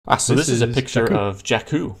So this is a picture Jakku. of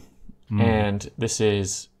Jakku. And this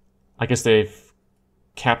is, I guess they've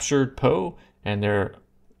captured Poe, and they're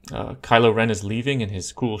Kylo Ren is leaving in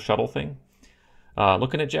his cool shuttle thing.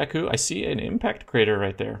 Looking at Jakku, I see an impact crater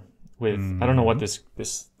right there with I don't know what these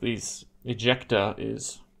ejecta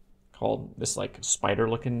is called. This like spider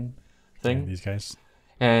looking thing. These guys.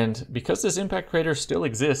 And because this impact crater still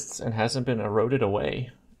exists and hasn't been eroded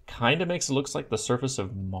away, kind of makes it look like the surface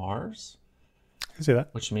of Mars, I can see that.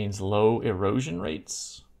 which means low erosion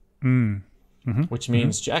rates. Which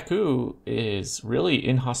means Jakku is really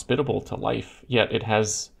inhospitable to life, yet it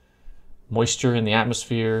has moisture in the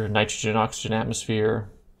atmosphere, nitrogen, oxygen atmosphere,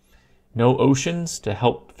 no oceans to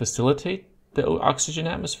help facilitate the oxygen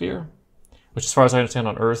atmosphere, which as far as I understand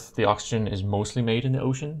on Earth, the oxygen is mostly made in the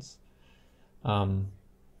oceans.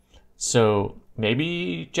 So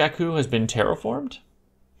maybe Jakku has been terraformed,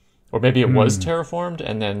 or maybe it was terraformed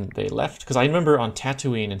and then they left. Because I remember on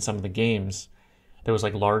Tatooine in some of the games, there was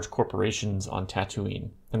like large corporations on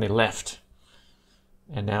Tatooine and they left.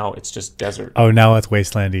 And now it's just desert. Oh, now it's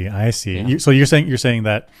wastelandy. I see. Yeah. So you're saying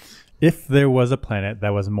that if there was a planet that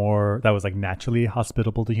was like naturally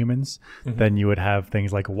hospitable to humans, then you would have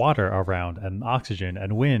things like water around and oxygen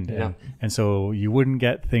and wind, and so you wouldn't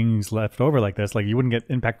get things left over like this. Like you wouldn't get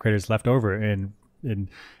impact craters left over in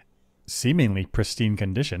seemingly pristine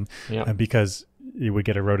condition, because it would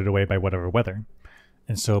get eroded away by whatever weather.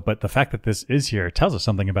 And so, but the fact that this is here tells us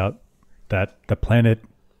something about that the planet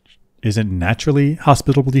isn't naturally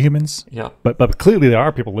hospitable to humans. Yeah. But clearly there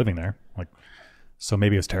are people living there. Like, so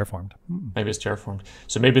maybe it was terraformed. Maybe it's terraformed.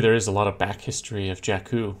 So maybe there is a lot of back history of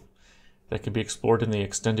Jakku that could be explored in the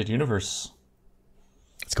extended universe.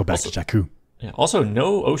 Let's go back to Jakku. Yeah. Also,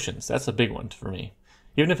 no oceans. That's a big one for me.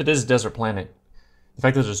 Even if it is a desert planet, the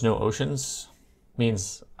fact that there's no oceans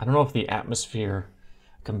means I don't know if the atmosphere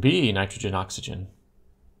can be nitrogen, oxygen.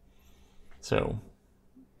 So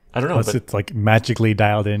I don't know. Unless it's like magically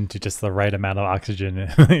dialed into just the right amount of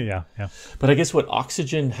oxygen. yeah. But I guess what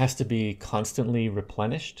oxygen has to be constantly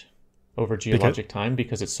replenished over geologic time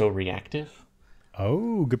because it's so reactive.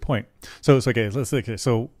 Oh, good point. So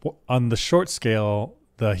on the short scale,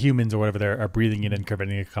 the humans or whatever they are breathing in and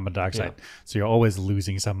converting to carbon dioxide. Yeah. So you're always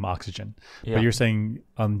losing some oxygen. Yeah. But you're saying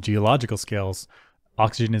on geological scales,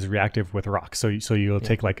 oxygen is reactive with rock. So you'll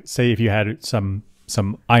take like, say if you had some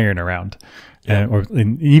iron around, or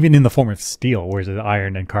even in the form of steel, whereas it's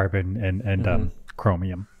iron and carbon and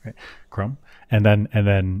chromium, right? Chrome, and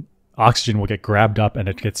then oxygen will get grabbed up and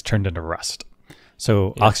it gets turned into rust.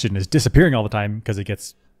 So oxygen is disappearing all the time because it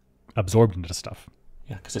gets absorbed into stuff.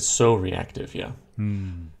 Yeah, because it's so reactive. Yeah.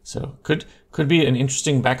 So could be an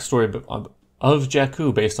interesting backstory of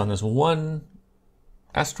Jakku based on this one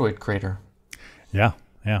asteroid crater. Yeah.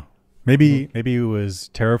 Maybe it was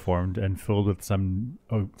terraformed and filled with some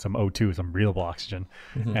O2, some breathable oxygen,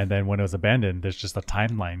 and then when it was abandoned, there's just a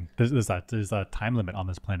timeline. There's a time limit on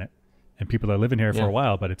this planet, and people are living here for a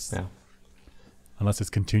while, but it's unless it's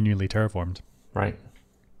continually terraformed. Right.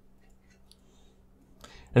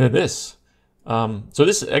 And then this. So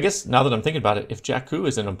this, I guess, now that I'm thinking about it, if Jakku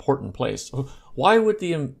is an important place, why would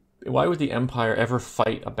the Empire ever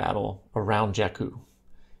fight a battle around Jakku?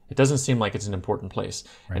 It doesn't seem like it's an important place.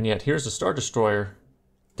 Right. And yet here's a Star Destroyer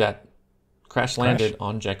that crash landed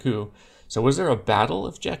on Jakku. So was there a battle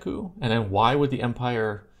of Jakku? And then why would the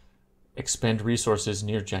Empire expend resources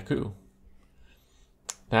near Jakku?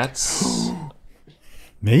 That's...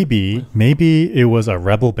 Maybe it was a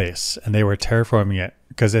rebel base and they were terraforming it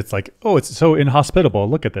because it's like, oh, it's so inhospitable.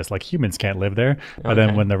 Look at this. Like humans can't live there. But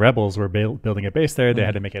then when the rebels were building a base there, they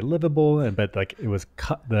had to make it livable. But like it was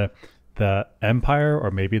the Empire,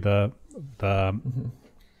 or maybe the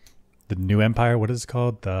new Empire, what is it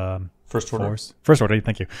called? The First Order. First Order,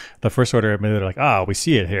 thank you. The First Order, maybe they're like, we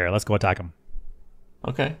see it here. Let's go attack them.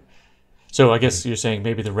 Okay. So I guess you're saying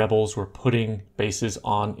maybe the rebels were putting bases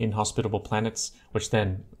on inhospitable planets, which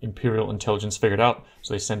then Imperial intelligence figured out.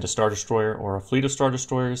 So they send a Star Destroyer or a fleet of Star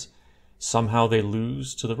Destroyers. Somehow they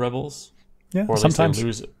lose to the rebels. Yeah, or at sometimes.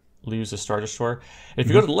 least they lose a Star Destroyer. And if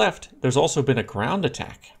you go to the left, there's also been a ground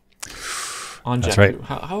attack on Jakku. Right.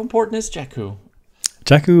 How important is Jakku?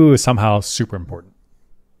 Jakku is somehow super important.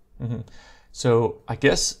 So I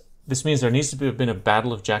guess this means there needs to have been a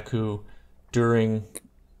battle of Jakku during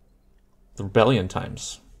the rebellion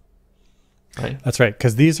times, right? That's right,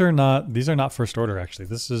 because these are not First Order actually.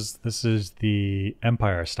 This is the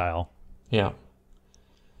Empire style. Yeah.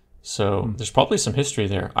 So there's probably some history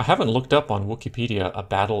there. I haven't looked up on Wikipedia a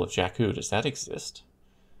battle of Jakku. Does that exist?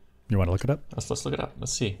 You want to look it up? Let's look it up.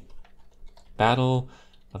 Let's see. Battle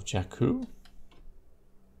of Jakku.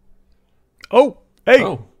 Oh, hey!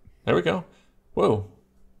 Oh, there we go. Whoa.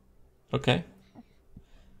 Okay.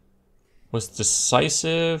 Was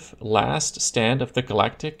decisive last stand of the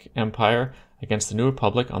Galactic Empire against the New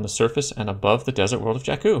Republic on the surface and above the desert world of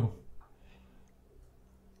Jakku.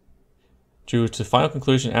 Due to final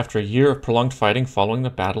conclusion after a year of prolonged fighting following the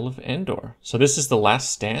Battle of Endor. So this is the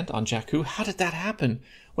last stand on Jakku? How did that happen?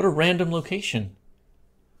 What a random location.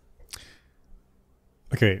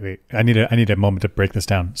 Okay, wait. I need a moment to break this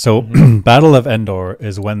down. So Battle of Endor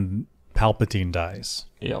is when Palpatine dies.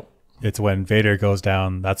 Yep. It's when Vader goes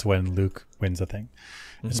down. That's when Luke wins the thing.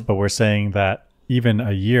 But we're saying that even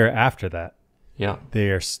a year after that,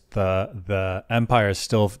 the Empire is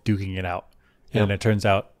still duking it out, and it turns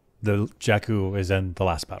out the Jakku is in the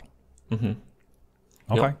last battle. Okay.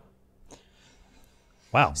 Yep.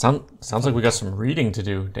 Wow. Sounds like we got some reading to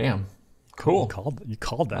do. Damn. Cool. You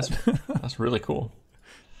called that. That's really cool.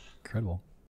 Incredible.